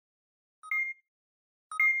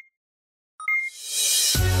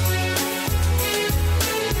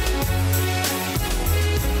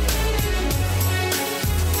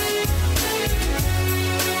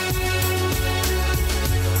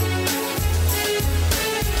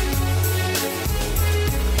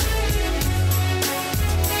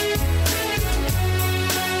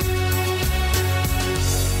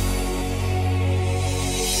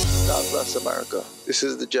America. This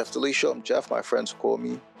is the Jeff Delee Show. I'm Jeff. My friends call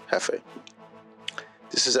me Hefe.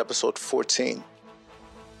 This is episode 14.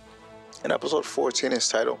 And episode 14 is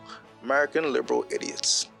titled American Liberal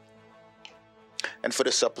Idiots. And for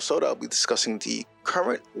this episode, I'll be discussing the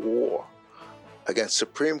current war against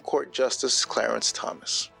Supreme Court Justice Clarence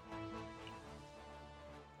Thomas.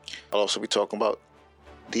 I'll also be talking about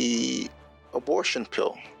the abortion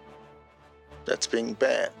pill that's being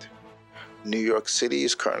banned. New York City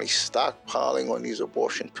is currently stockpiling on these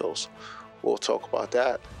abortion pills. We'll talk about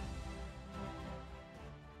that.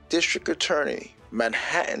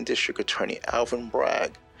 Manhattan District Attorney Alvin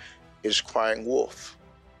Bragg is crying wolf,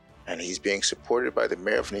 and he's being supported by the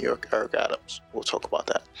Mayor of New York, Eric Adams. We'll talk about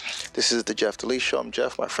that. This is the Jeff Delee Show. I'm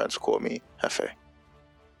Jeff. My friends call me Hefe.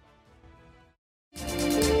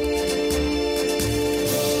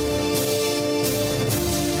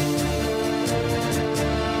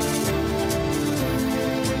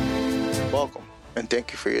 Welcome, and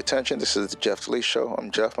thank you for your attention. This is the Jeff Delee Show.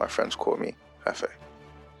 I'm Jeff. My friends call me Hefe.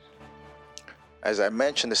 As I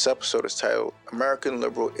mentioned, this episode is titled American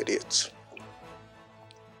Liberal Idiots.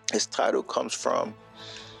 Its title comes from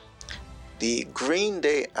the Green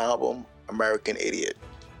Day album, American Idiot.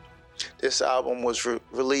 This album was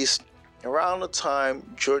released around the time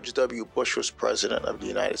George W. Bush was president of the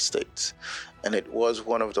United States, and it was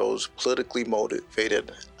one of those politically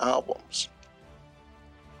motivated albums.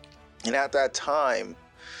 And at that time,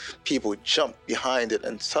 people jumped behind it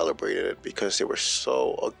and celebrated it because they were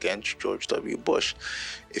so against George W. Bush.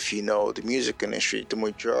 If you know the music industry, the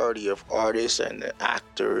majority of artists and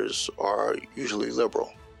actors are usually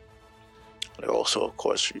liberal. They're also, of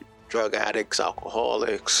course, drug addicts,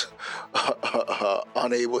 alcoholics,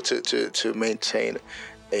 unable to maintain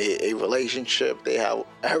a relationship. They have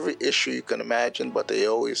every issue you can imagine, but they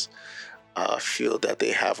always feel that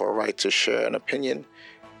they have a right to share an opinion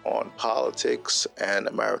on politics and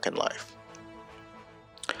American life.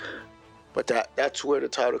 But that's where the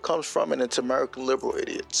title comes from, and it's American Liberal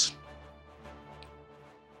Idiots.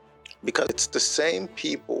 Because it's the same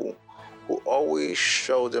people who always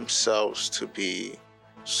show themselves to be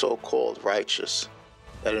so-called righteous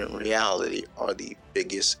that in reality are the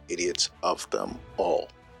biggest idiots of them all.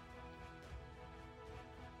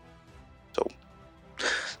 So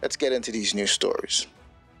let's get into these news stories.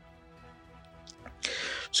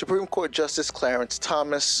 Supreme Court Justice Clarence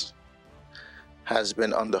Thomas has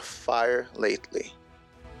been under fire lately.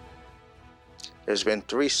 There's been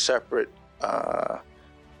 3 separate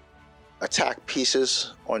attack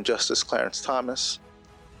pieces on Justice Clarence Thomas.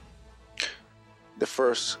 The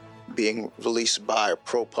first being released by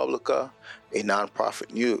ProPublica, a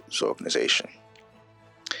nonprofit news organization.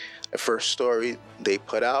 The first story they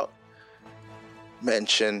put out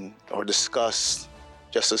mentioned or discussed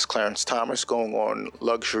Justice Clarence Thomas going on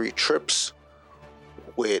luxury trips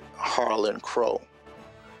with Harlan Crow,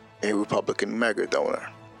 a Republican mega donor.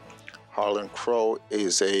 Harlan Crow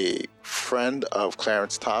is a friend of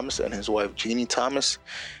Clarence Thomas and his wife Jeannie Thomas.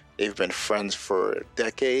 They've been friends for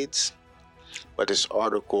decades, but this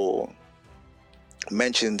article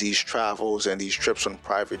mentioned these travels and these trips on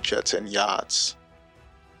private jets and yachts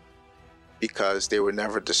because they were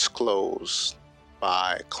never disclosed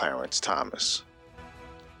by Clarence Thomas.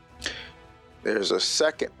 There's a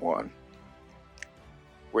second one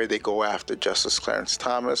where they go after Justice Clarence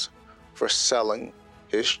Thomas for selling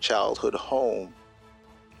his childhood home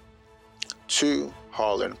to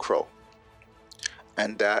Harlan Crow.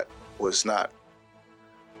 And that was not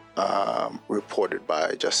reported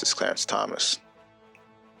by Justice Clarence Thomas.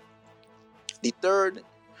 The third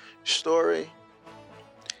story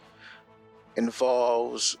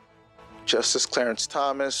involves Justice Clarence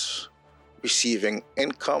Thomas receiving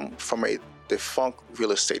income from a defunct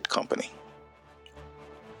real estate company.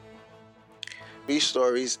 These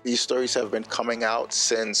stories have been coming out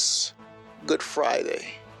since Good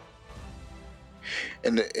Friday.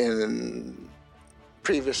 In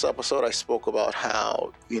previous episode, I spoke about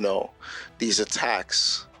how, these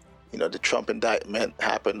attacks, the Trump indictment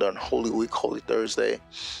happened on Holy Week, Holy Thursday,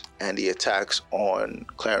 and the attacks on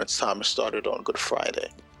Clarence Thomas started on Good Friday.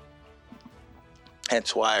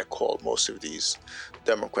 Hence why I called most of these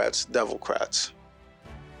Democrats Devilcrats,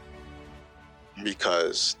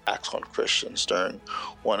 because attacks on Christians during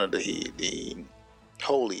one of the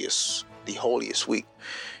holiest week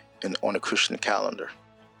on the Christian calendar.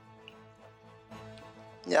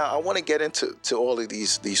 Now, I want to get into all of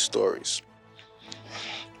these stories.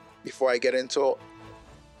 Before I get into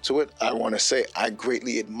it, I want to say I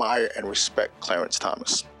greatly admire and respect Clarence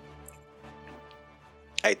Thomas.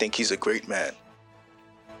 I think he's a great man.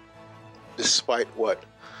 Despite what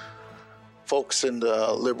folks in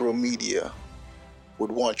the liberal media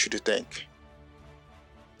would want you to think.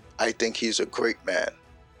 I think he's a great man.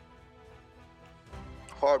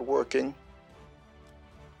 Hardworking,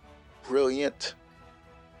 brilliant,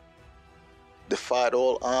 defied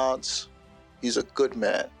all odds. He's a good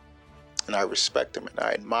man, and I respect him and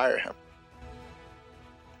I admire him.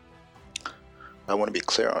 I want to be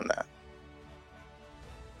clear on that.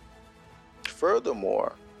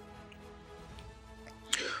 Furthermore,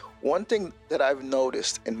 one thing that I've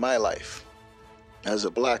noticed in my life as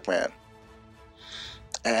a black man,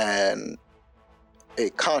 and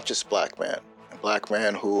a conscious black man, a black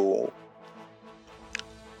man who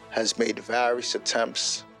has made various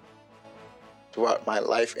attempts throughout my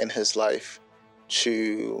life and his life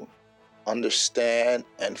to understand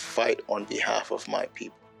and fight on behalf of my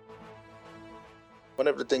people. One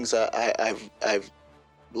of the things I've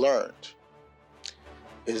learned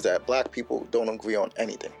is that black people don't agree on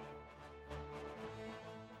anything.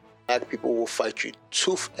 Black people will fight you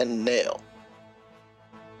tooth and nail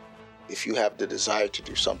if you have the desire to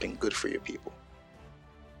do something good for your people.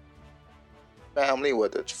 Family,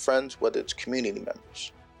 whether it's friends, whether it's community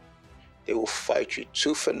members, they will fight you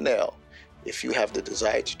tooth and nail if you have the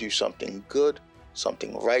desire to do something good,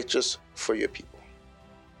 something righteous for your people.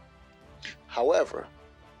 However,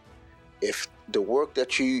 if the work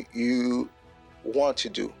that you want to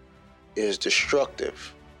do is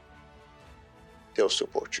destructive, they'll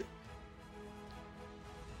support you.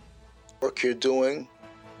 Work you're doing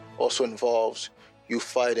also involves you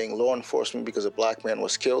fighting law enforcement because a black man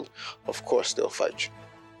was killed. Of course they'll fight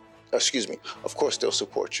you. Of course they'll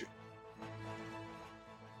support you.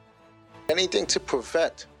 Anything to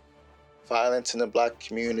prevent violence in the black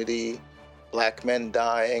community, black men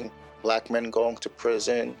dying, black men going to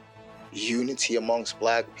prison, unity amongst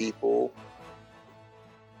black people,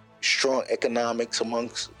 strong economics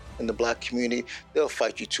in the black community, they'll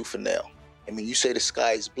fight you tooth and nail. I mean, you say the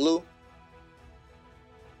sky is blue,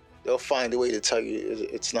 they'll find a way to tell you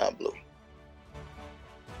it's not blue.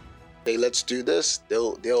 Hey, let's do this.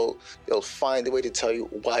 They'll find a way to tell you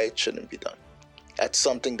why it shouldn't be done. That's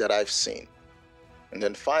something that I've seen. And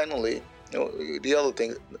then finally, the other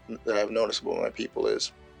thing that I've noticed about my people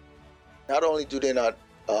is not only do they not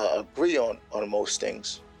agree on most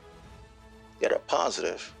things that are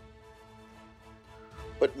positive,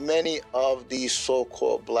 but many of these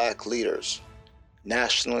so-called black leaders,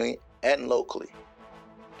 nationally and locally,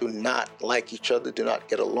 do not like each other, do not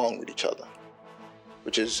get along with each other,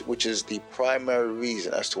 which is the primary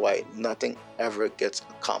reason as to why nothing ever gets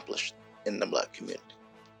accomplished in the black community.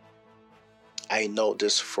 I know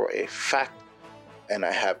this for a fact, and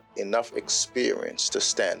I have enough experience to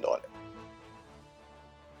stand on it.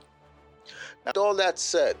 Now, with all that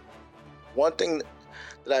said, one thing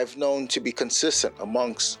that I've known to be consistent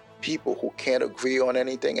amongst people who can't agree on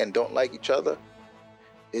anything and don't like each other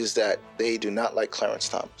is that they do not like Clarence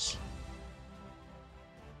Thomas.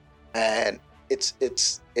 And it's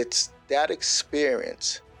that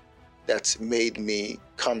experience that's made me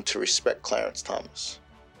come to respect Clarence Thomas.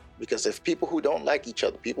 Because if people who don't like each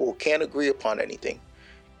other, people who can't agree upon anything,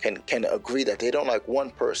 can agree that they don't like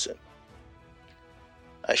one person,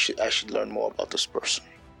 I should learn more about this person.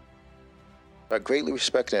 I greatly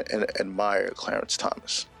respect and admire Clarence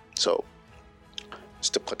Thomas. So,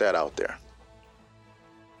 just to put that out there.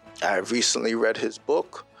 I recently read his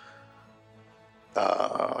book.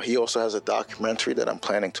 He also has a documentary that I'm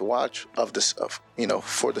planning to watch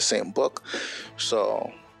for the same book.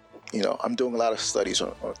 So, I'm doing a lot of studies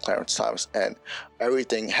on Clarence Thomas, and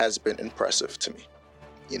everything has been impressive to me.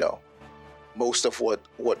 Most of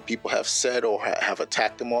what people have said or have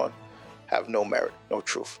attacked him on have no merit, no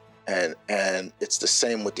truth. And it's the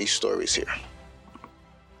same with these stories here.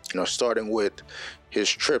 Starting with his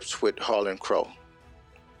trips with Harlan Crow.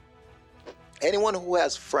 Anyone who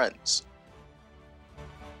has friends,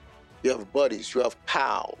 you have buddies, you have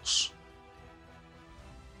pals,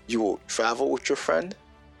 you will travel with your friend.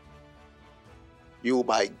 You will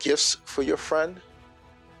buy gifts for your friend.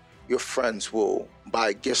 Your friends will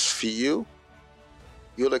buy gifts for you.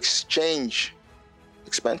 You'll exchange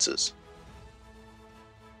expenses.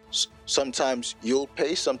 Sometimes you'll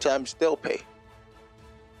pay, sometimes they'll pay.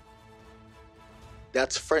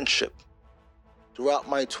 That's friendship. Throughout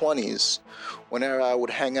my 20s, whenever I would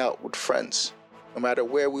hang out with friends, no matter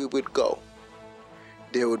where we would go,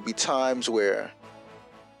 there would be times where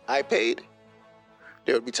I paid.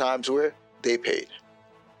 There would be times where they paid.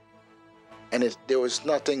 And there was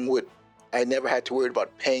nothing I never had to worry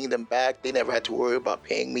about paying them back. They never had to worry about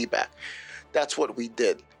paying me back. That's what we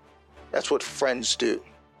did. That's what friends do.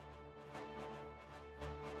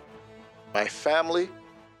 My family,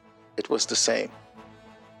 it was the same.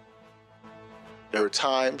 There were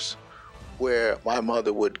times where my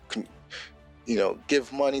mother would,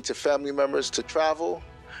 give money to family members to travel,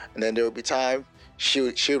 and then there would be time she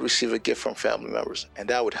would receive a gift from family members, and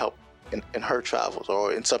that would help in her travels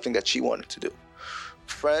or in something that she wanted to do.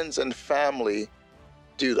 Friends and family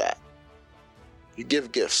do that. You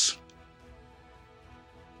give gifts.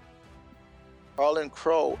 Harlan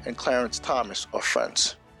Crow and Clarence Thomas are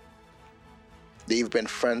friends. They've been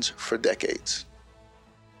friends for decades.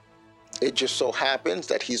 It just so happens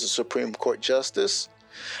that he's a Supreme Court justice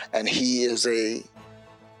and he is a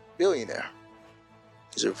billionaire.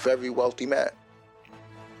 He's a very wealthy man.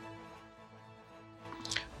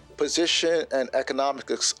 Position and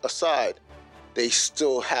economics aside, they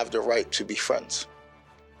still have the right to be friends.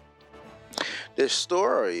 This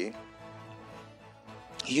story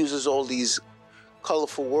uses all these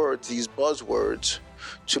colorful words, these buzzwords,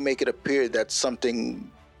 to make it appear that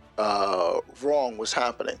something wrong was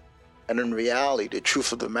happening. And in reality, the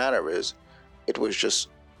truth of the matter is, it was just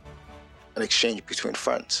an exchange between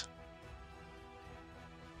friends.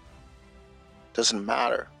 Doesn't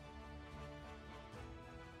matter.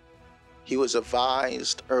 He was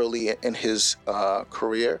advised early in his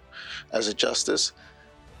career as a justice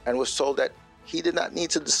and was told that he did not need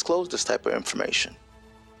to disclose this type of information.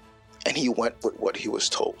 And he went with what he was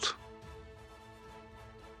told.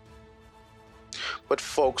 But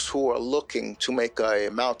folks who are looking to make a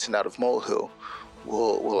mountain out of molehill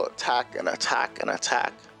will attack and attack and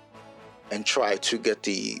attack and try to get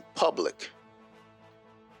the public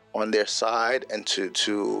on their side and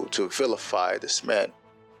to vilify this man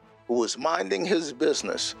who was minding his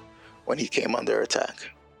business when he came under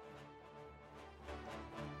attack.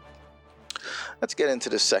 Let's get into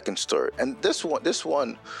the second story. And this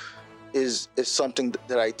one is something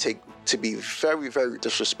that I take to be very, very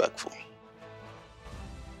disrespectful.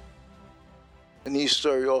 A news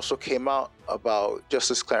story also came out about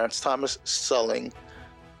Justice Clarence Thomas selling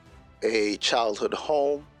a childhood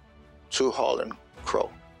home to Harlan Crow.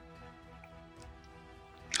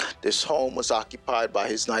 This home was occupied by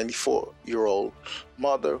his 94-year-old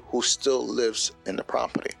mother, who still lives in the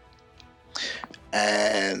property.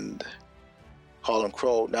 And Harlan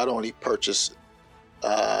Crow not only purchased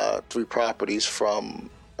 3 properties from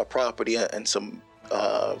a property and some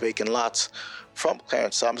vacant lots from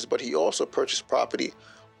Clarence Thomas, but he also purchased property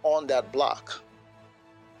on that block.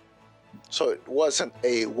 So it wasn't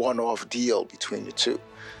a one-off deal between the two.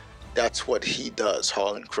 That's what he does,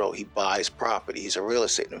 Harlan Crow. He buys property. He's a real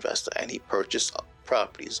estate investor, and he purchased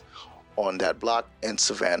properties on that block in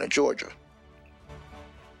Savannah, Georgia.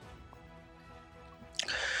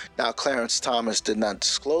 Now, Clarence Thomas did not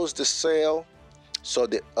disclose the sale, so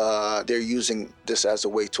they're using this as a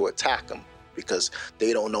way to attack him because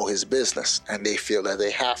they don't know his business, and they feel that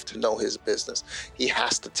they have to know his business. He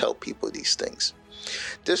has to tell people these things.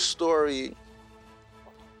 This story,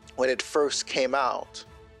 when it first came out,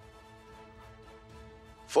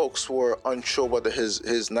 folks were unsure whether his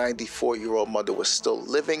 94-year-old mother was still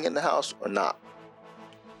living in the house or not.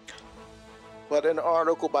 But an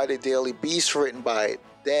article by the Daily Beast written by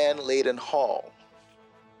Dan Layden Hall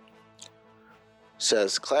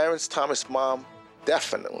says Clarence Thomas' mom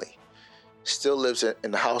definitely still lives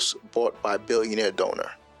in the house bought by billionaire donor.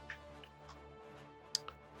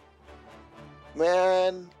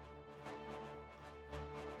 Man,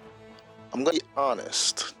 I'm going to be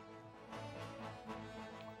honest.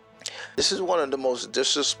 This is one of the most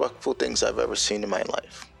disrespectful things I've ever seen in my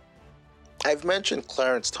life. I've mentioned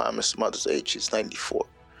Clarence Thomas' mother's age. She's 94,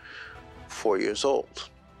 4 years old.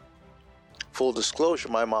 Full disclosure,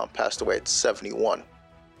 my mom passed away at 71,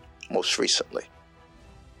 most recently.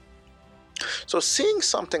 So seeing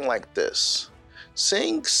something like this,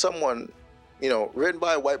 seeing someone, written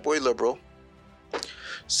by a white boy liberal,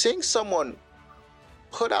 seeing someone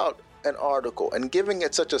put out an article and giving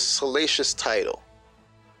it such a salacious title,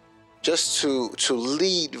 just to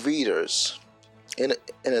lead readers in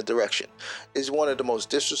a direction, is one of the most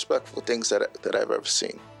disrespectful things that I've ever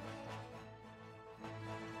seen.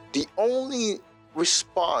 The only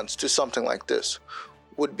response to something like this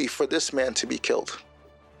would be for this man to be killed.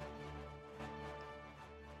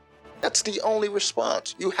 That's the only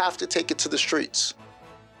response. You have to take it to the streets.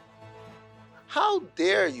 How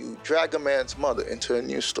dare you drag a man's mother into a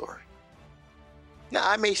news story? Now,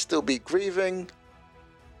 I may still be grieving.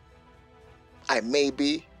 I may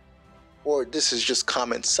be. Or this is just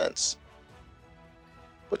common sense.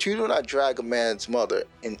 But you do not drag a man's mother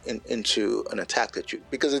into an attack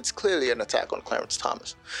because it's clearly an attack on Clarence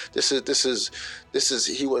Thomas. He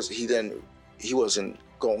wasn't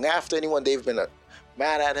going after anyone. They've been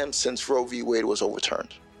mad at him since Roe v. Wade was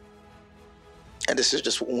overturned. And this is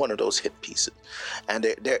just one of those hit pieces. And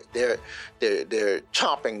they're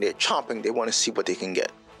chomping. They want to see what they can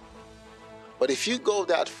get. But if you go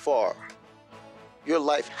that far, your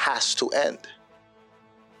life has to end.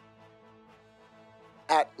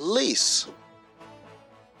 At least,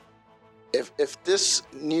 if this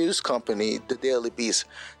news company, the Daily Beast,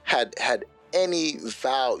 had any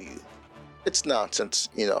value, it's nonsense,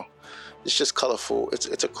 It's just colorful.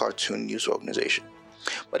 It's a cartoon news organization.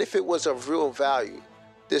 But if it was of real value,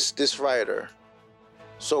 this writer,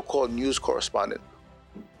 so-called news correspondent,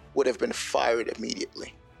 would have been fired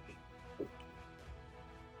immediately.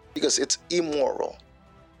 Because it's immoral.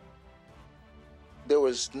 There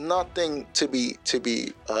was nothing to be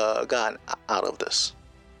gotten out of this.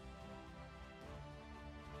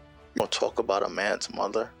 You don't talk about a man's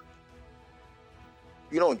mother.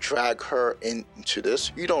 You don't drag her into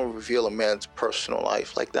this. You don't reveal a man's personal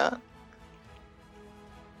life like that.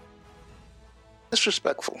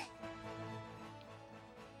 Disrespectful.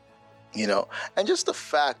 And just the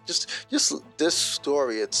fact, just this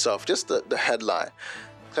story itself, just the headline,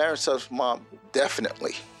 Clarence's mom,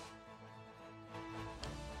 definitely.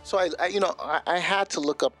 So I had to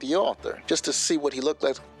look up the author just to see what he looked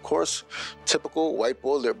like. Of course, typical white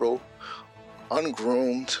boy liberal,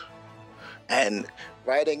 ungroomed, and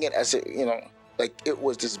writing it as like it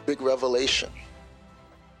was this big revelation.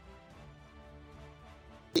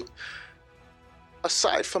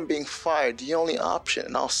 Aside from being fired, the only option,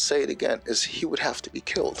 and I'll say it again, is he would have to be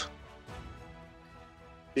killed.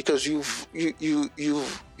 Because you've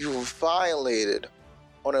violated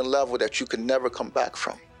on a level that you can never come back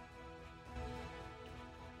from.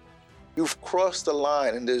 You've crossed the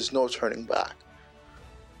line and there's no turning back.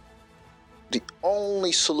 The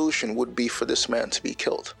only solution would be for this man to be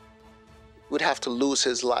killed. He would have to lose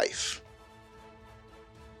his life.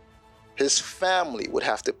 His family would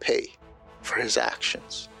have to pay for his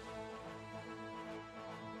actions.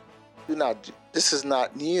 This is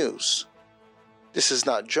not news. This is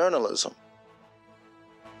not journalism.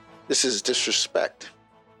 This is disrespect.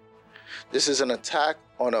 This is an attack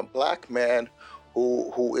on a black man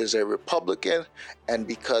who is a Republican, and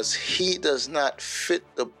because he does not fit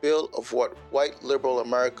the bill of what white liberal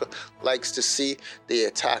America likes to see, they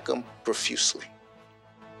attack him profusely.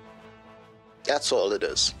 That's all it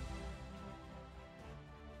is.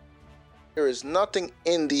 There is nothing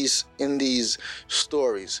in these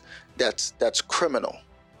stories that's criminal.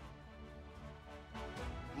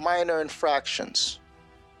 Minor infractions,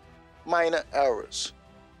 minor errors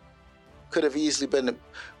could have easily been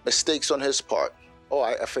mistakes on his part. Oh,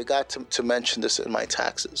 I forgot to mention this in my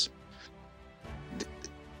taxes.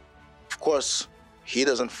 Of course, he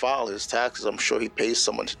doesn't file his taxes. I'm sure he pays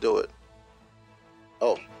someone to do it.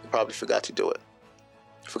 Oh, he probably forgot to do it.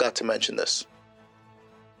 Forgot to mention this.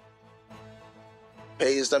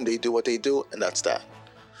 Pays them, they do what they do, and that's that.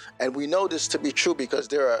 And we know this to be true because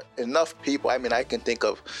there are enough people. I mean, I can think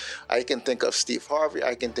of Steve Harvey.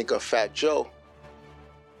 I can think of Fat Joe,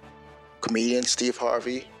 comedian Steve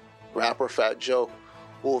Harvey, rapper Fat Joe,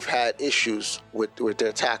 who have had issues with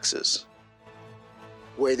their taxes,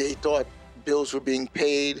 where they thought bills were being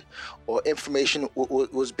paid or information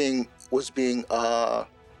was being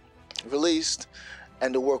released,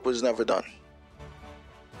 and the work was never done.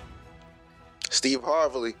 Steve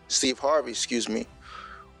Harvey,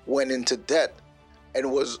 went into debt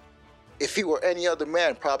and was, if he were any other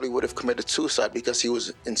man, probably would have committed suicide because he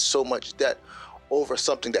was in so much debt over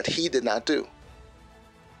something that he did not do.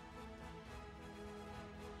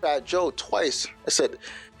 Fat Joe, twice, I said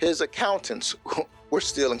his accountants were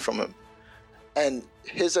stealing from him, and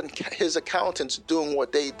his accountants doing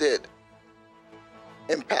what they did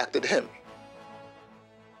impacted him.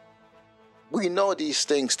 We know these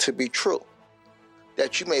things to be true,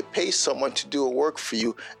 that you may pay someone to do a work for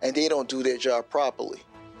you and they don't do their job properly,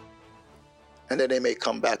 and then they may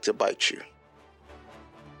come back to bite you.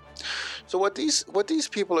 So what these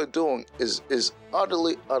people are doing is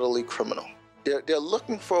utterly criminal. They're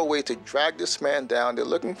looking for a way to drag this man down. They're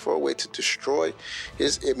looking for a way to destroy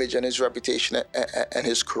his image and his reputation and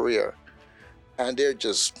his career. And they're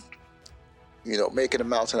just, making a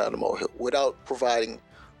mountain out of a molehill without providing,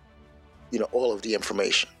 all of the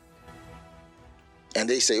information. And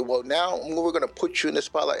they say, well, now we're going to put you in the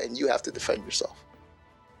spotlight and you have to defend yourself.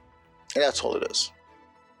 And that's all it is.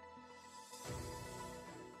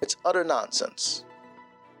 It's utter nonsense.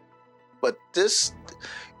 But this,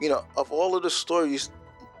 of all of the stories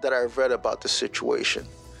that I've read about the situation,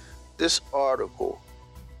 this article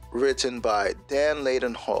written by Dan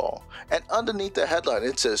Layden Hall, and underneath the headline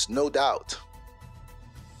it says, "No doubt."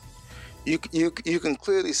 You can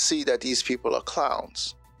clearly see that these people are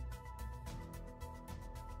clowns.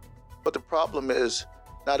 But the problem is,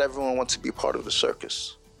 not everyone wants to be part of the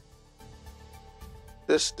circus.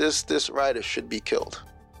 This writer should be killed.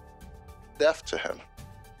 Death to him.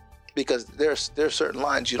 Because there's certain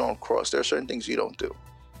lines you don't cross. There are certain things you don't do.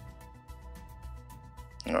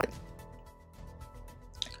 All right.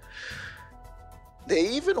 They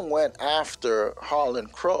even went after Harlan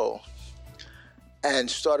Crow and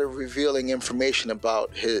started revealing information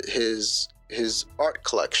about his art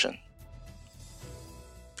collection,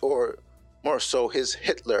 or more so his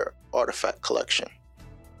Hitler artifact collection.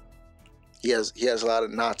 He has a lot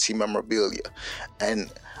of Nazi memorabilia,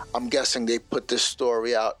 and I'm guessing they put this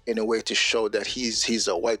story out in a way to show that he's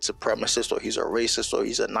a white supremacist, or he's a racist, or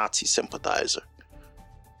he's a Nazi sympathizer.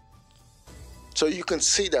 So you can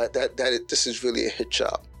see that this is really a hit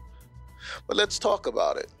job. But let's talk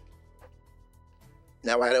about it.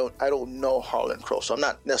 Now, I don't know Harlan Crow, so I'm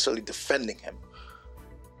not necessarily defending him.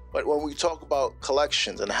 But when we talk about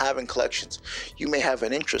collections and having collections, you may have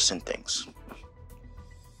an interest in things.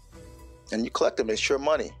 And you collect them, it's your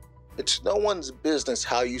money. It's no one's business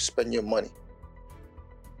how you spend your money.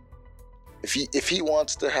 If he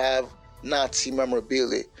wants to have Nazi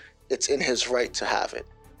memorabilia, it's in his right to have it.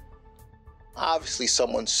 Obviously,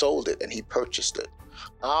 someone sold it and he purchased it.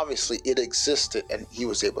 Obviously, it existed and he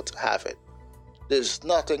was able to have it. There's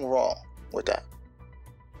nothing wrong with that.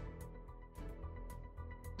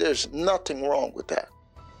 There's nothing wrong with that.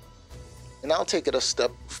 And I'll take it a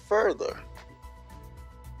step further.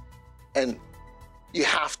 And you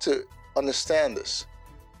have to understand this.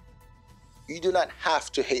 You do not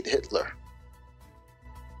have to hate Hitler.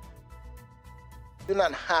 You do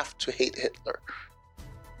not have to hate Hitler.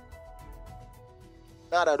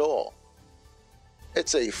 Not at all.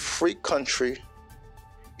 It's a free country.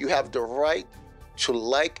 You have the right to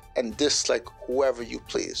like and dislike whoever you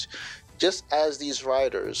please. Just as these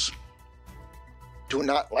writers do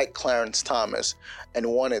not like Clarence Thomas and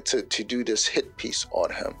wanted to do this hit piece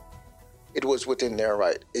on him, it was within their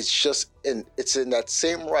right. It's in that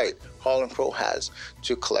same right Harlan Crow has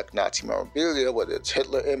to collect Nazi memorabilia, whether it's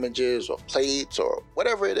Hitler images or plates or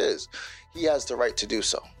whatever it is. He has the right to do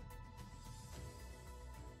so.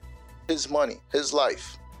 His money, his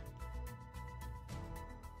life.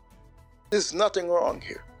 There's nothing wrong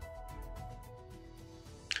here.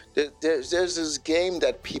 There's this game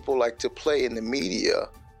that people like to play in the media,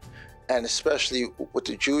 and especially with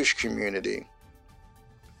the Jewish community.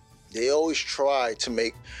 They always try to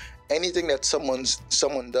make anything that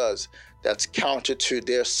someone does that's counter to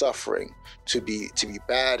their suffering to be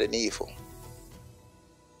bad and evil.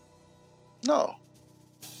 No,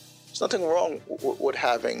 there's nothing wrong with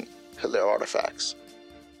having Hitler artifacts.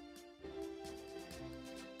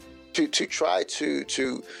 To try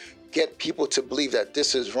to get people to believe that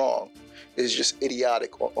this is wrong is just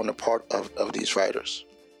idiotic on the part of these writers.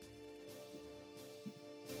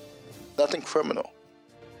 Nothing criminal.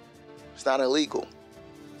 It's not illegal.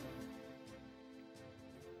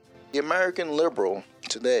 The American liberal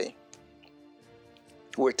today,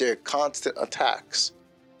 with their constant attacks,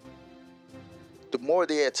 the more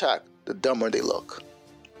they attack, the dumber they look.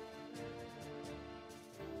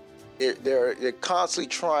 They're constantly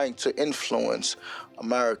trying to influence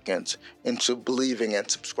Americans into believing and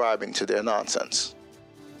subscribing to their nonsense.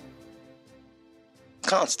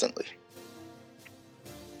 Constantly.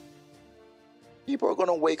 People are going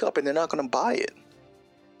to wake up and they're not going to buy it.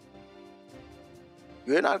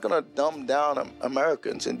 You're not going to dumb down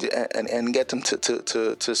Americans and get them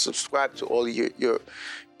to subscribe to all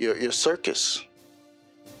your circus.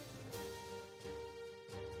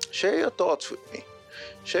 Share your thoughts with me.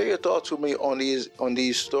 Share your thoughts with me on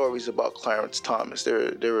these stories about Clarence Thomas.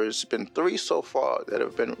 There has been 3 so far that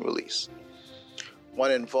have been released.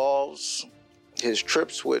 One involves his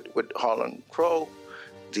trips with Harlan Crow,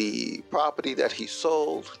 the property that he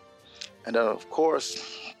sold, and then of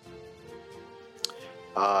course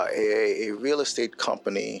a real estate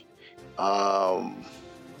company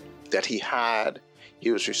that he had.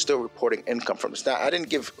 He was still reporting income from this. Now, I didn't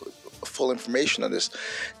give full information on this.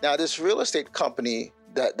 Now, this real estate company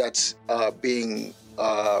that's being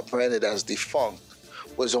branded as defunct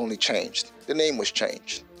was only changed. The name was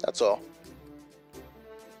changed. That's all.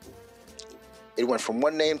 It went from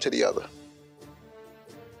one name to the other.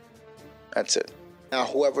 That's it. Now,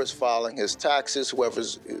 whoever's filing his taxes, whoever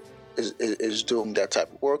is doing that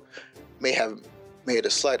type of work, may have made a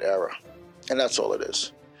slight error, and that's all it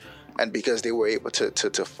is. And because they were able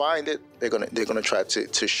to find it, they're gonna try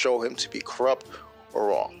to show him to be corrupt or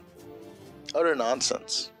wrong. Utter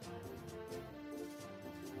nonsense.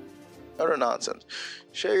 Utter nonsense.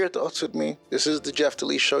 Share your thoughts with me. This is the Jeff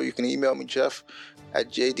Delee Show. You can email me, Jeff at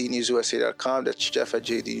jdnewsusa.com. That's Jeff at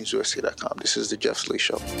jdnewsusa.com. This is the Jeff Lee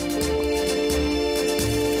Show.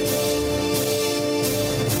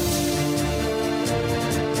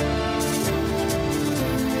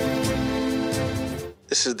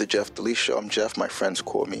 This is the Jeff Lee Show. I'm Jeff. My friends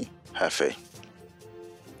call me Hefe.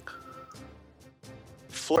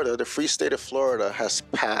 Florida, the free state of Florida, has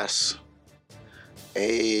passed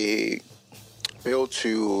a bill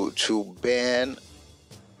to ban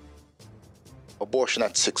abortion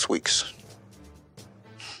at 6 weeks.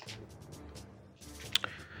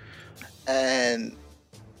 And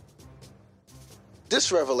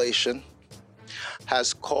this revelation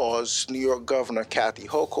has caused New York Governor Kathy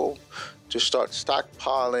Hochul to start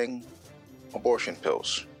stockpiling abortion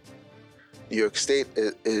pills. New York State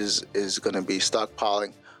is going to be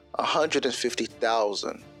stockpiling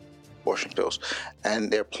 150,000 abortion pills,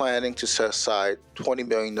 and they're planning to set aside $20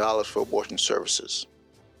 million for abortion services.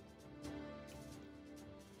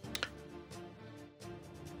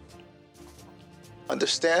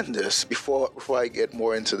 Understand this before I get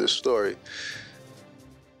more into this story.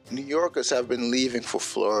 New Yorkers have been leaving for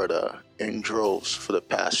Florida in droves for the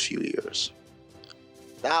past few years.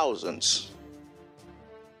 Thousands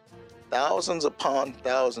upon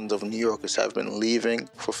thousands of New Yorkers have been leaving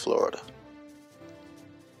for Florida.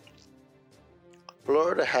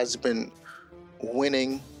 Florida has been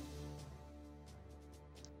winning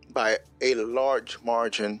by a large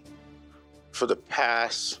margin for the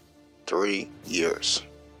past 3 years.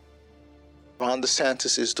 Ron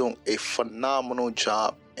DeSantis is doing a phenomenal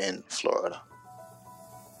job in Florida,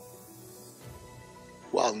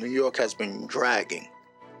 while New York has been dragging.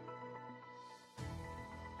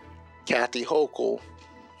 Kathy Hochul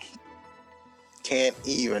can't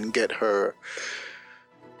even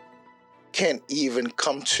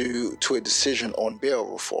come to a decision on bail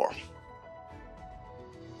reform.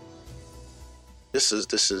 This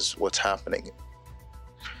is what's happening in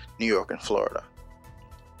New York and Florida.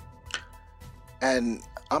 And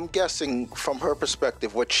I'm guessing from her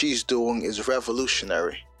perspective, what she's doing is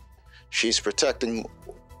revolutionary. She's protecting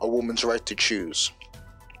a woman's right to choose.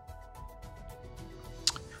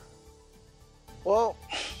 Well,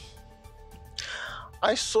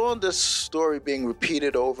 I saw this story being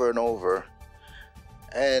repeated over and over,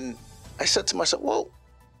 and I said to myself, well,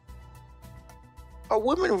 are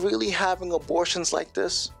women really having abortions like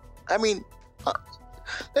this? I mean,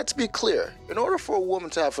 let's be clear. In order for a woman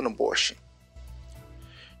to have an abortion,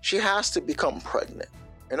 she has to become pregnant.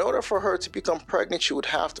 In order for her to become pregnant, she would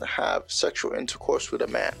have to have sexual intercourse with a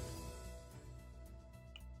man.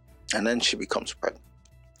 And then she becomes pregnant.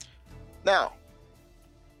 Now,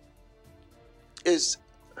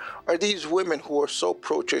 are these women who are so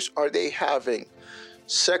pro-choice, are they having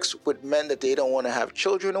sex with men that they don't want to have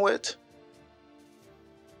children with?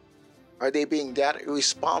 Are they being that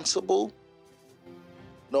irresponsible,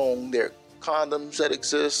 knowing there are condoms that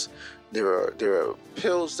exist, there are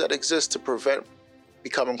pills that exist to prevent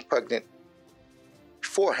becoming pregnant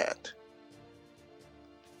beforehand?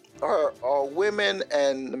 Are women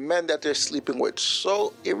and the men that they're sleeping with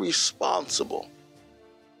so irresponsible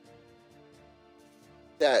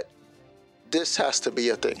that this has to be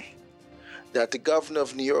a thing? That the governor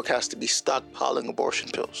of New York has to be stockpiling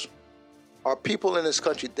abortion pills? Are people in this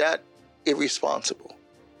country that irresponsible?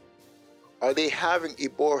 Are they having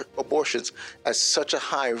abortions at such a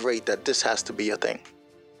high rate that this has to be a thing?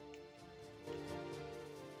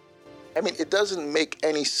 I mean, it doesn't make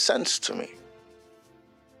any sense to me.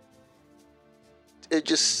 It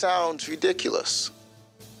just sounds ridiculous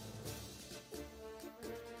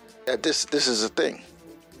that this is a thing.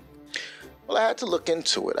 Well, I had to look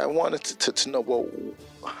into it. I wanted to know, well,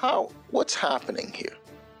 what's happening here?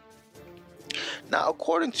 Now,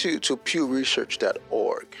 according to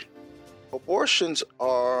PewResearch.org, abortions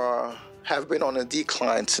have been on a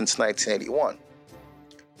decline since 1981.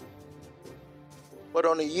 But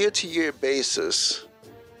on a year-to-year basis,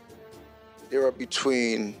 there are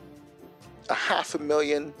between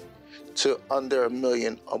 500,000 to under 1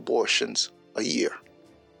 million abortions a year.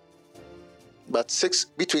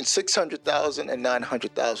 Between 600,000 and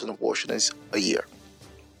 900,000 abortions a year.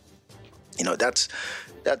 You know, that's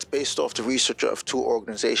based off the research of two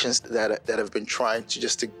organizations that have been trying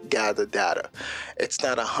to gather data. It's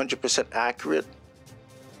not 100% accurate,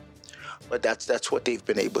 but that's what they've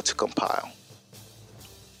been able to compile.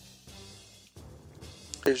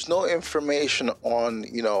 There's no information on,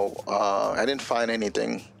 I didn't find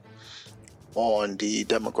anything on the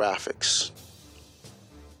demographics.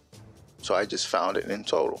 So I just found it in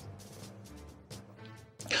total.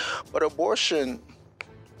 But abortion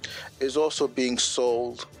is also being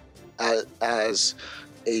sold as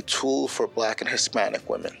a tool for Black and Hispanic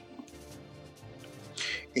women.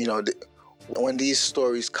 When these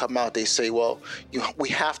stories come out, they say, well, we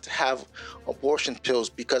have to have abortion pills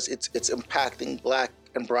because it's impacting Black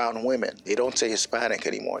and brown women. They don't say Hispanic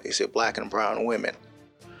anymore. They say Black and brown women.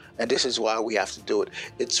 And this is why we have to do it.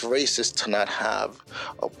 It's racist to not have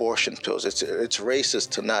abortion pills. It's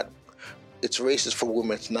racist for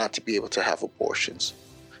women not to be able to have abortions.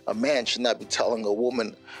 A man should not be telling a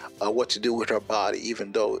woman what to do with her body,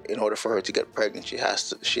 even though in order for her to get pregnant, she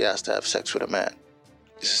has to have sex with a man.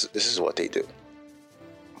 This is what they do.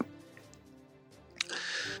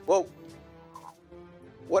 Well,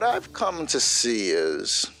 what I've come to see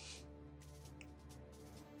is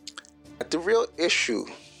that the real issue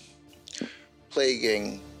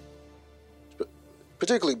plaguing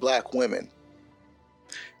particularly Black women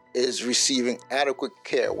is receiving adequate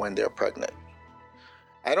care when they're pregnant.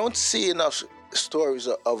 I don't see enough stories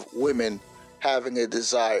of women having a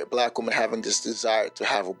desire, Black women having this desire to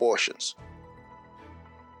have abortions.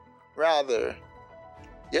 Rather,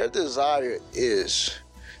 their desire is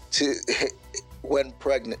to, when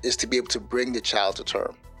pregnant, is to be able to bring the child to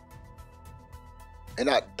term and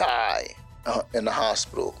not die in the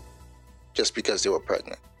hospital just because they were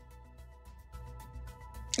pregnant.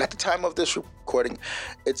 At the time of this recording,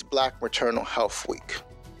 it's Black Maternal Health Week.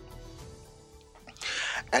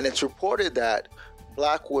 And it's reported that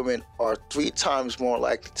Black women are 3 times more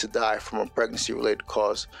likely to die from a pregnancy-related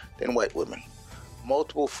cause than white women.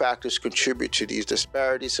 Multiple factors contribute to these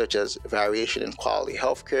disparities, such as variation in quality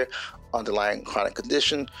healthcare, underlying chronic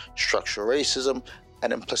condition, structural racism,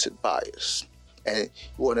 and implicit bias. And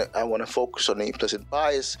I want to focus on the implicit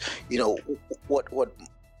bias. What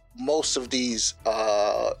most of these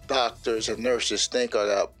doctors and nurses think are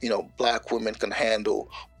that Black women can handle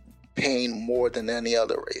pain more than any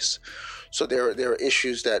other race. So there are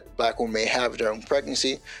issues that Black women may have during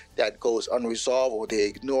pregnancy that goes unresolved or they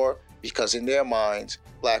ignore because in their minds,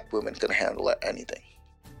 Black women can handle anything.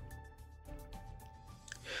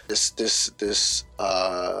 This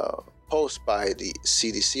post by the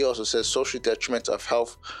CDC also says social detriments of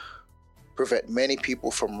health prevent many people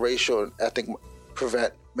from racial and ethnic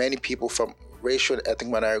minority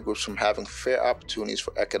groups from having fair opportunities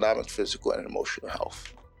for economic, physical, and emotional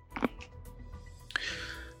health.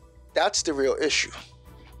 That's the real issue.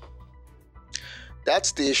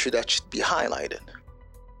 That's the issue that should be highlighted,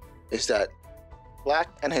 is that Black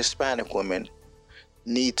and Hispanic women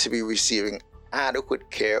need to be receiving adequate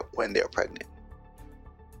care when they're pregnant.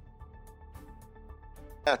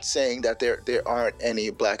 Not saying that there aren't any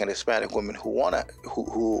Black and Hispanic women who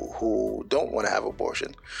don't want to have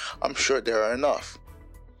abortion. I'm sure there are enough.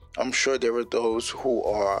 I'm sure there are those who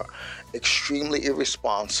are extremely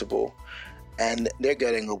irresponsible and they're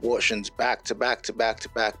getting abortions back to back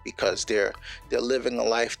because they're living a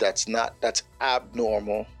life that's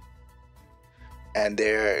abnormal, and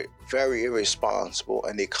they're very irresponsible,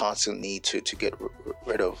 and they constantly need to get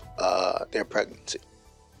rid of their pregnancy.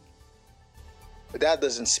 But that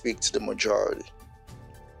doesn't speak to the majority.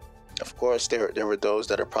 Of course, there are those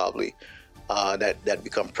that are probably that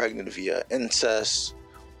become pregnant via incest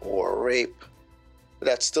or rape, but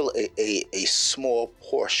that's still a small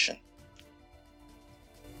portion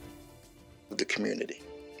of the community.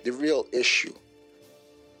 The real issue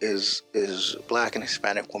is Black and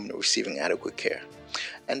Hispanic women receiving adequate care,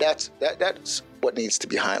 and that's what needs to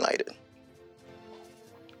be highlighted.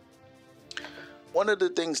 One of the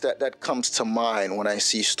things that comes to mind when I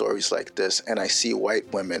see stories like this, and I see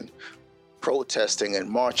white women protesting and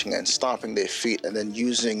marching and stomping their feet, and then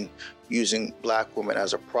using Black women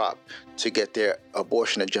as a prop to get their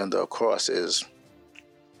abortion agenda across, is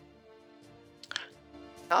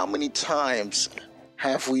how many times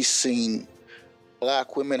have we seen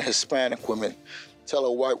Black women, Hispanic women tell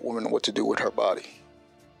a white woman what to do with her body?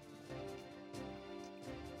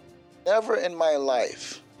 Never in my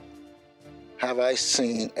life have I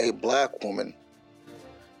seen a Black woman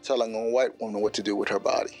telling a white woman what to do with her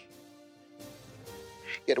body.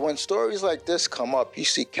 Yet when stories like this come up, you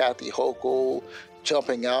see Kathy Hochul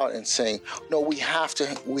jumping out and saying, no, we have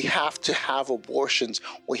to have abortions.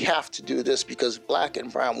 We have to do this because Black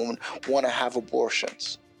and brown women want to have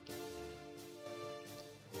abortions.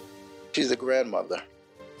 She's a grandmother.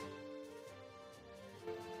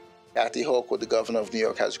 Kathy Hochul, the governor of New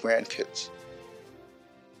York, has grandkids.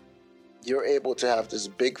 You're able to have this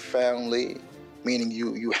big family, meaning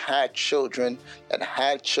you had children that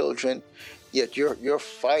had children, yet you're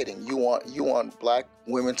fighting. You want Black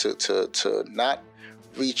women to not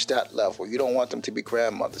reach that level. You don't want them to be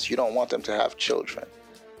grandmothers. You don't want them to have children.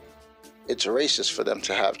 It's racist for them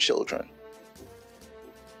to have children.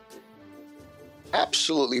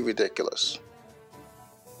 Absolutely ridiculous.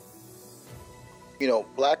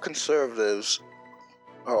 Black conservatives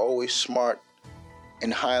are always smart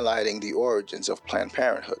in highlighting the origins of Planned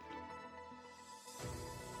Parenthood,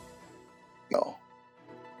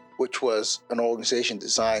 which was an organization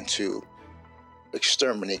designed to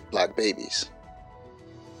exterminate black babies.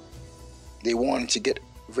 They wanted to get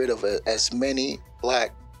rid of as many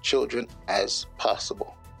black children as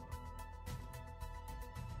possible.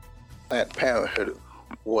 Planned Parenthood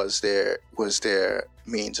was their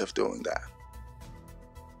means of doing that.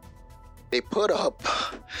 They put up,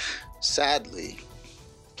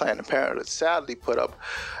 Planned Parenthood sadly put up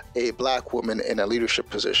a black woman in a leadership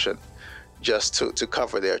position just to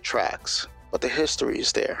cover their tracks. But the history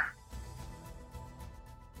is there.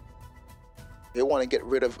 They want to get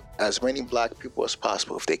rid of as many black people as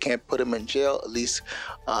possible. If they can't put them in jail, at least,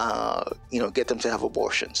 get them to have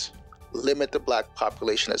abortions. Limit the black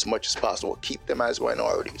population as much as possible. Keep them as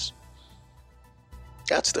minorities.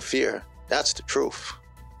 That's the fear. That's the truth.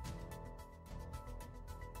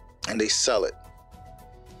 And they sell it.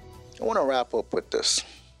 I want to wrap up with this.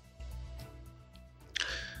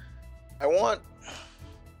 I want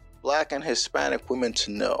black and Hispanic women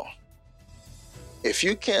to know, if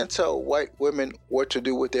you can't tell white women what to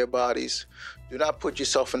do with their bodies, do not put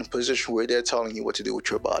yourself in a position where they're telling you what to do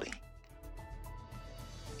with your body.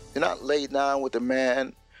 Do not lay down with a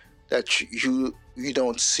man that you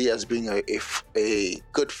don't see as being a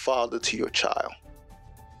good father to your child.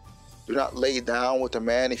 Do not lay down with a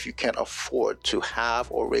man if you can't afford to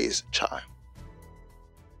have or raise a child.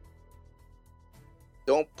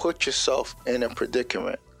 Don't put yourself in a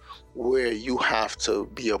predicament where you have to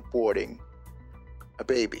be aborting a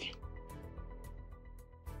baby.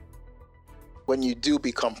 When you do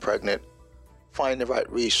become pregnant, find the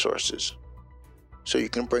right resources so you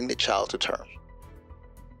can bring the child to term.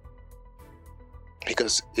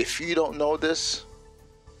 Because if you don't know this,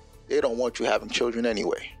 they don't want you having children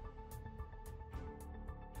anyway.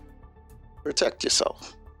 Protect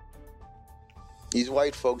yourself. These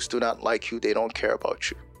white folks do not like you. They don't care about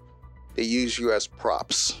you. They use you as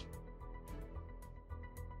props.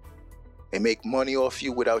 They make money off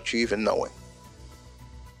you without you even knowing.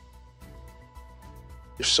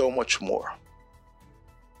 There's so much more.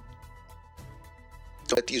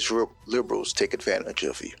 Don't let these liberals take advantage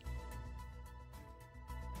of you.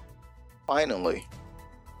 Finally,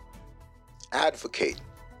 advocate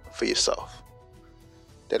for yourself.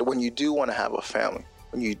 That when you do want to have a family,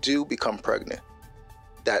 when you do become pregnant,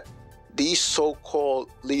 that these so-called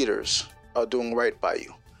leaders are doing right by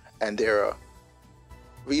you, and there are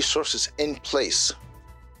resources in place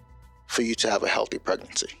for you to have a healthy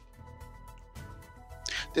pregnancy.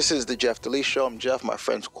 This is the Jeff Delee Show. I'm Jeff. My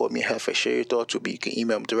friends call me Jefe. Share your thoughts with me. You can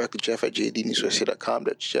email me directly, jeff@jdnewsusa.com.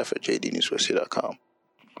 That's jeff@jdnewsusa.com.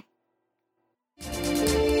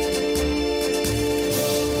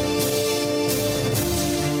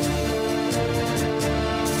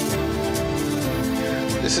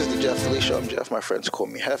 This is the Jeff Delee Show. I'm Jeff. My friends call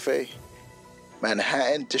me Jefe.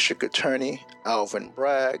 Manhattan District Attorney Alvin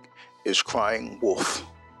Bragg is crying wolf.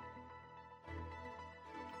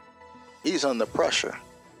 He's under pressure.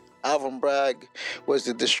 Alvin Bragg was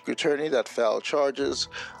the district attorney that filed charges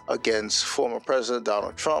against former President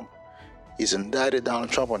Donald Trump. He's indicted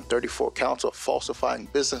Donald Trump on 34 counts of falsifying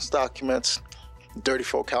business documents.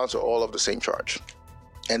 34 counts are all of the same charge.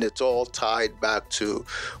 And it's all tied back to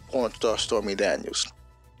porn star Stormy Daniels.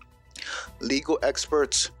 Legal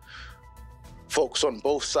experts, folks on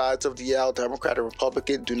both sides of the aisle, Democrat and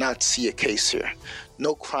Republican, do not see a case here.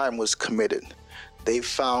 No crime was committed. They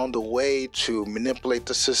found a way to manipulate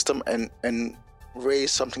the system and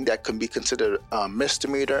raise something that can be considered a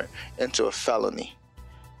misdemeanor into a felony.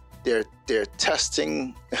 They're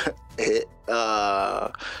testing the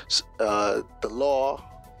law.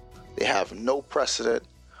 They have no precedent,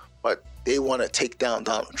 but they want to take down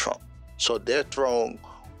Donald Trump. So they're throwing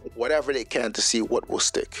whatever they can to see what will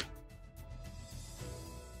stick.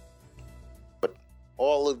 But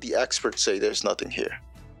all of the experts say there's nothing here.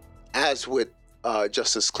 As with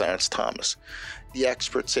Justice Clarence Thomas, the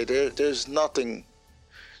experts say there's nothing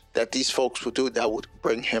that these folks would do that would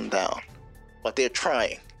bring him down. But they're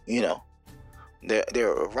trying,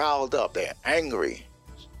 They're riled up, they're angry.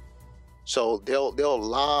 So they'll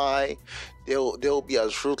lie, they'll be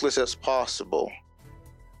as ruthless as possible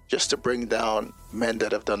just to bring down men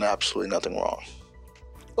that have done absolutely nothing wrong.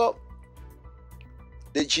 Well,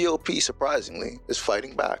 the GOP, surprisingly, is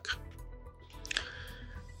fighting back.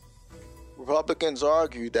 Republicans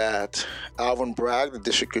argue that Alvin Bragg, the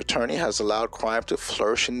district attorney, has allowed crime to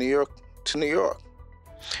flourish in New York,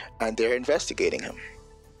 and they're investigating him.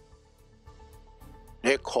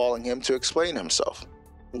 They're calling him to explain himself.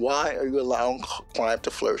 Why are you allowing crime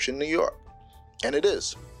to flourish in New York? And it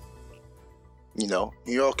is. New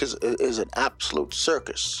York is an absolute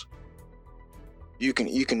circus. You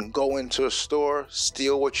can go into a store,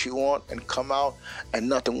 steal what you want, and come out, and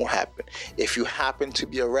nothing will happen. If you happen to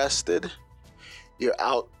be arrested, you're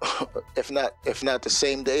out. If not the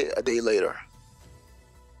same day, a day later.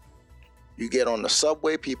 You get on the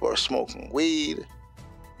subway, people are smoking weed.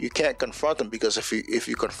 You can't confront them, because if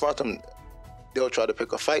you confront them, they'll try to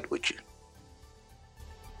pick a fight with you.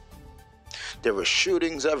 There were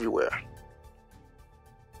shootings everywhere.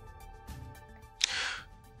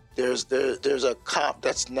 There's a cop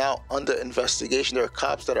that's now under investigation. There are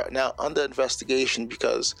cops that are now under investigation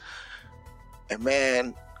because a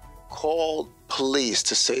man called police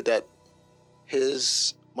to say that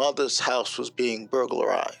his mother's house was being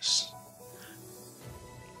burglarized.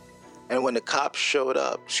 And when the cops showed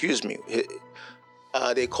up,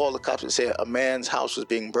 they called the cops and said a man's house was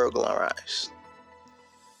being burglarized.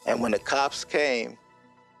 And when the cops came,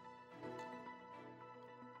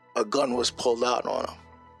 a gun was pulled out on him.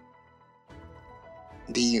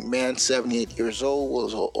 The man, 78 years old,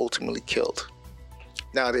 was ultimately killed.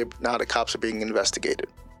 Now the cops are being investigated.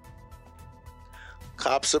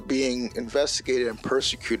 Cops are being investigated and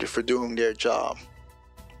persecuted for doing their job.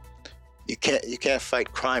 You can't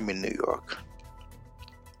fight crime in New York.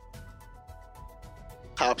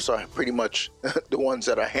 Cops are pretty much the ones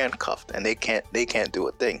that are handcuffed, and they can't do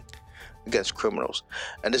a thing against criminals.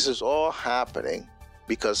 And this is all happening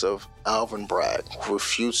because of Alvin Bragg, who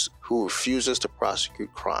refuses to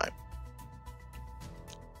prosecute crime.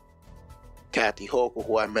 Kathy Hochul,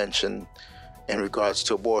 who I mentioned in regards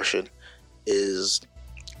to abortion, is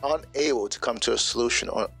unable to come to a solution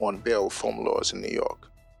on bail reform laws in New York.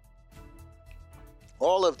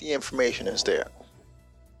 All of the information is there.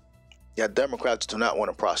 Yet Democrats do not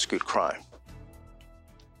want to prosecute crime.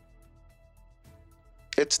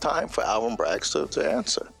 It's time for Alvin Bragg to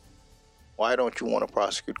answer. Why don't you want to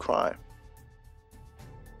prosecute crime?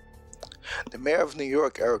 The mayor of New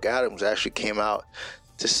York, Eric Adams, actually came out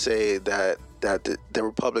to say that the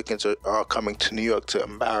Republicans are coming to New York to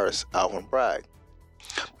embarrass Alvin Bragg.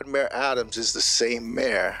 But Mayor Adams is the same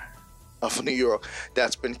mayor of New York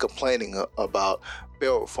that's been complaining about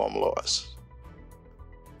bail reform laws.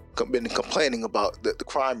 Been complaining about the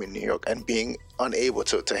crime in New York and being unable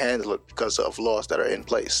to handle it because of laws that are in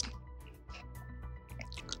place.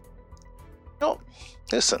 No,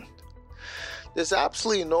 listen. There's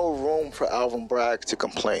absolutely no room for Alvin Bragg to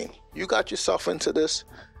complain. You got yourself into this,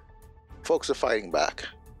 folks are fighting back.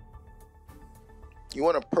 You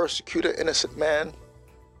want to persecute an innocent man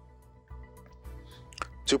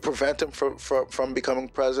to prevent him from becoming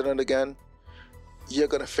president again? You're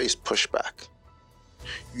going to face pushback.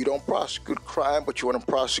 You don't prosecute crime, but you want to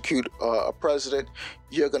prosecute a president,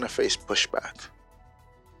 you're going to face pushback.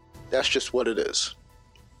 That's just what it is.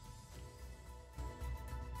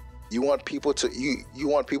 You want people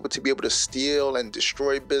to be able to steal and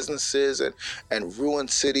destroy businesses and ruin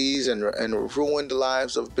cities and ruin the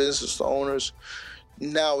lives of business owners.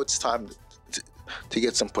 Now it's time to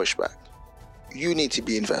get some pushback. You need to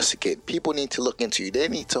be investigated. People need to look into you. They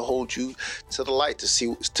need to hold you to the light to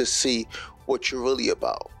see what you're really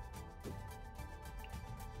about.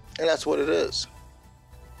 And that's what it is.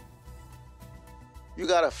 You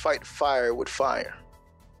gotta fight fire with fire.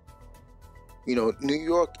 New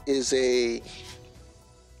York is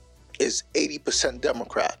 80%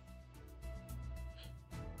 Democrat.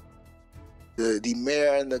 The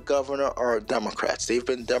mayor and the governor are Democrats. They've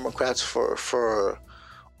been Democrats for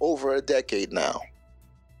over a decade now.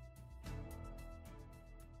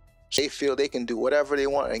 They feel they can do whatever they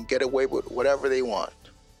want and get away with whatever they want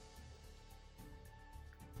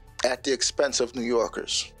at the expense of New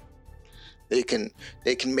Yorkers. They can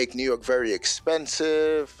make New York very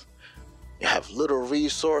expensive. You have little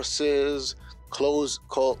resources, close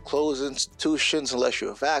institutions unless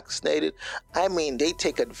you're vaccinated. I mean, they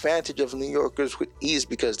take advantage of New Yorkers with ease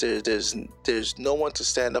because there's no one to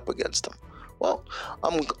stand up against them. Well,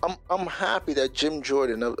 I'm happy that Jim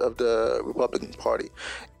Jordan of the Republican Party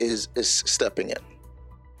is stepping in.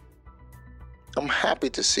 I'm happy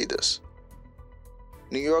to see this.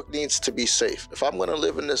 New York needs to be safe. If I'm going to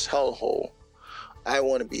live in this hellhole, I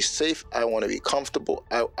want to be safe. I want to be comfortable.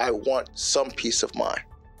 I want some peace of mind.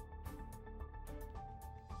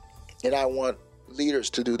 And I want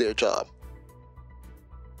leaders to do their job.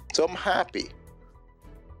 So I'm happy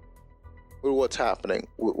with what's happening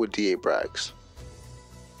with D.A. Braggs.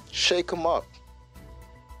 Shake him up.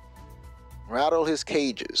 Rattle his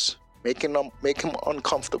cages. Make him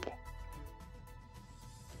uncomfortable.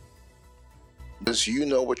 because you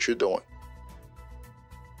know what you're doing.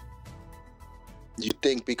 You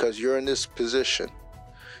think because you're in this position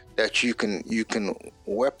that you can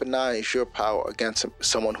weaponize your power against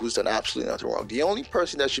someone who's done absolutely nothing wrong. The only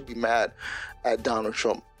person that should be mad at Donald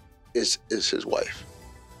Trump is his wife.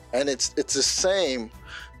 And it's the same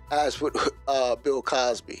as with Bill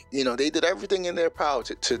Cosby. You know, they did everything in their power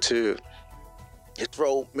to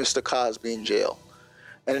throw Mr. Cosby in jail.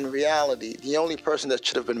 And in reality, the only person that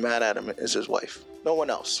should have been mad at him is his wife. No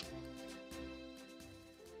one else.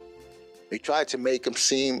 They tried to make him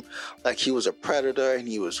seem like he was a predator and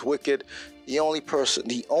he was wicked. The only person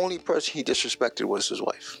he disrespected was his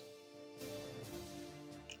wife.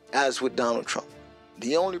 As with Donald Trump,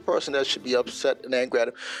 the only person that should be upset and angry at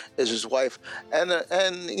him is his wife and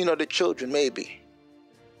the children maybe.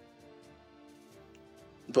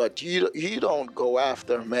 But you don't go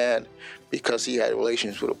after a man because he had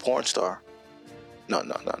relations with a porn star. No.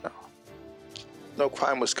 No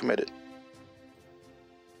crime was committed.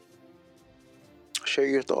 Share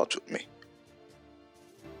your thoughts with me.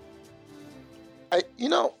 I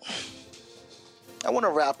want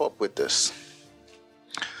to wrap up with this.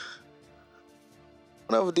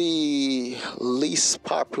 One of the least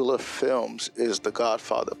popular films is The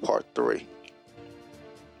Godfather Part 3.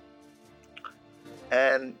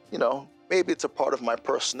 And, maybe it's a part of my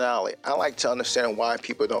personality. I like to understand why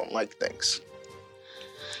people don't like things.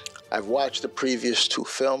 I've watched the previous 2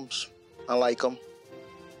 films. I like them.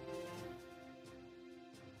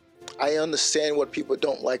 I understand what people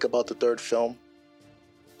don't like about the 3rd film.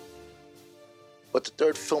 But the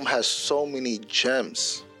 3rd film has so many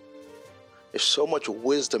gems. There's so much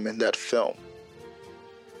wisdom in that film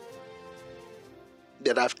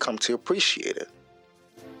that I've come to appreciate it.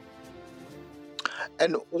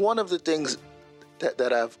 And one of the things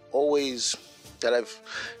that I've always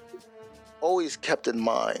kept in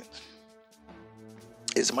mind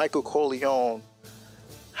is Michael Corleone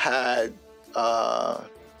had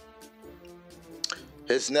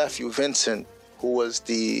his nephew Vincent, who was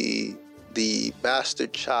the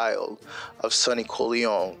bastard child of Sonny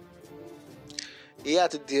Corleone. He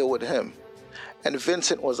had to deal with him. And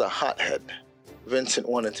Vincent was a hothead. Vincent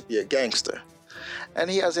wanted to be a gangster. And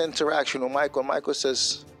he has an interaction with Michael. Michael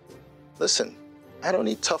says, listen, I don't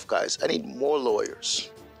need tough guys. I need more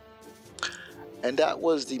lawyers. And that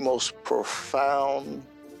was the most profound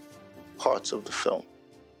parts of the film.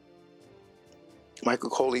 Michael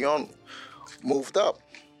Corleone moved up.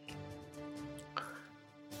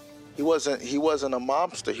 He wasn't a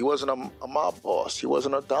mobster. He wasn't a mob boss. He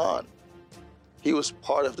wasn't a don. He was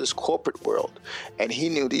part of this corporate world, and he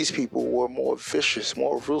knew these people were more vicious,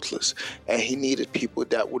 more ruthless, and he needed people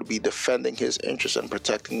that would be defending his interests and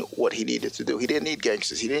protecting what he needed to do. He didn't need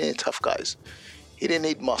gangsters. He didn't need tough guys. He didn't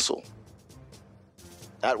need muscle.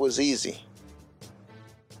 That was easy.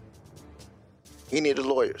 He needed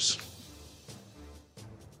lawyers.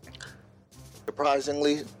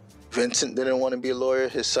 Surprisingly, Vincent didn't want to be a lawyer.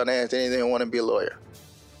 His son Anthony didn't want to be a lawyer,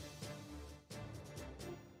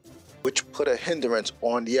 which put a hindrance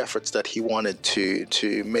on the efforts that he wanted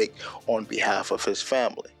to make on behalf of his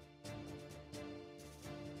family.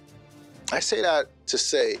 I say that to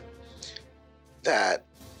say that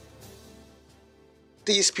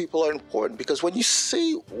these people are important, because when you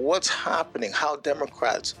see what's happening, how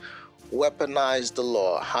Democrats weaponize the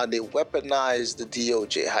law, how they weaponize the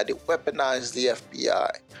DOJ, how they weaponize the FBI,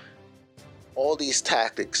 all these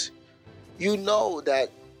tactics, you know that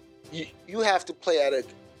you have to play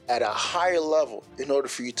at a higher level in order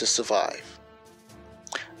for you to survive.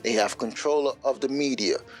 They have control of the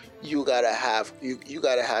media. You gotta have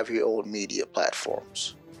your own media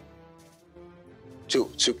platforms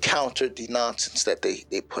to counter the nonsense that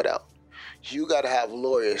they put out. You gotta have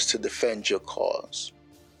lawyers to defend your cause.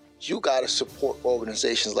 You gotta support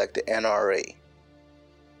organizations like the NRA.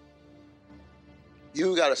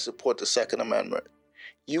 You gotta support the Second Amendment.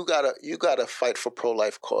 You gotta fight for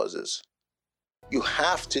pro-life causes. You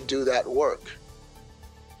have to do that work,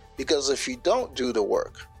 because if you don't do the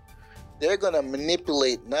work, they're going to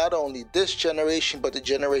manipulate not only this generation, but the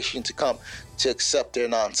generation to come to accept their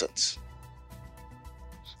nonsense.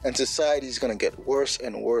 And society is going to get worse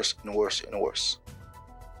and worse and worse and worse.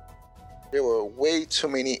 There were way too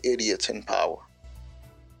many idiots in power.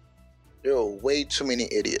 There were way too many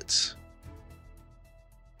idiots.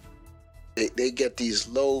 They get these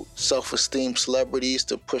low self-esteem celebrities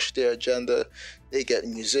to push their agenda. They get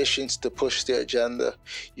musicians to push their agenda.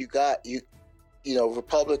 You got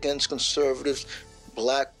Republicans, conservatives,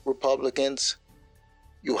 black Republicans.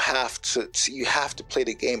 You have to play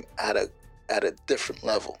the game at a different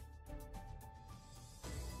level.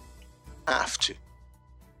 Have to.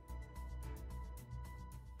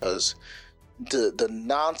 Because the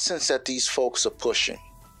nonsense that these folks are pushing,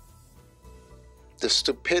 the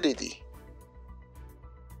stupidity,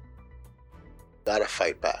 gotta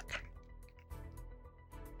fight back.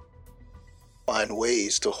 Find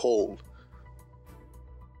ways to hold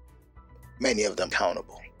many of them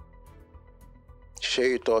accountable. Share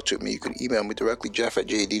your thoughts with me. You can email me directly,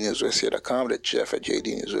 jeff@jdnewsusa.com. That's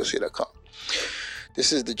jeff@jdnewsusa.com.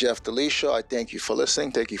 This is the Jeff Delee Show. I thank you for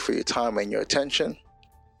listening. Thank you for your time and your attention.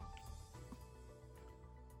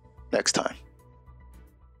 Next time.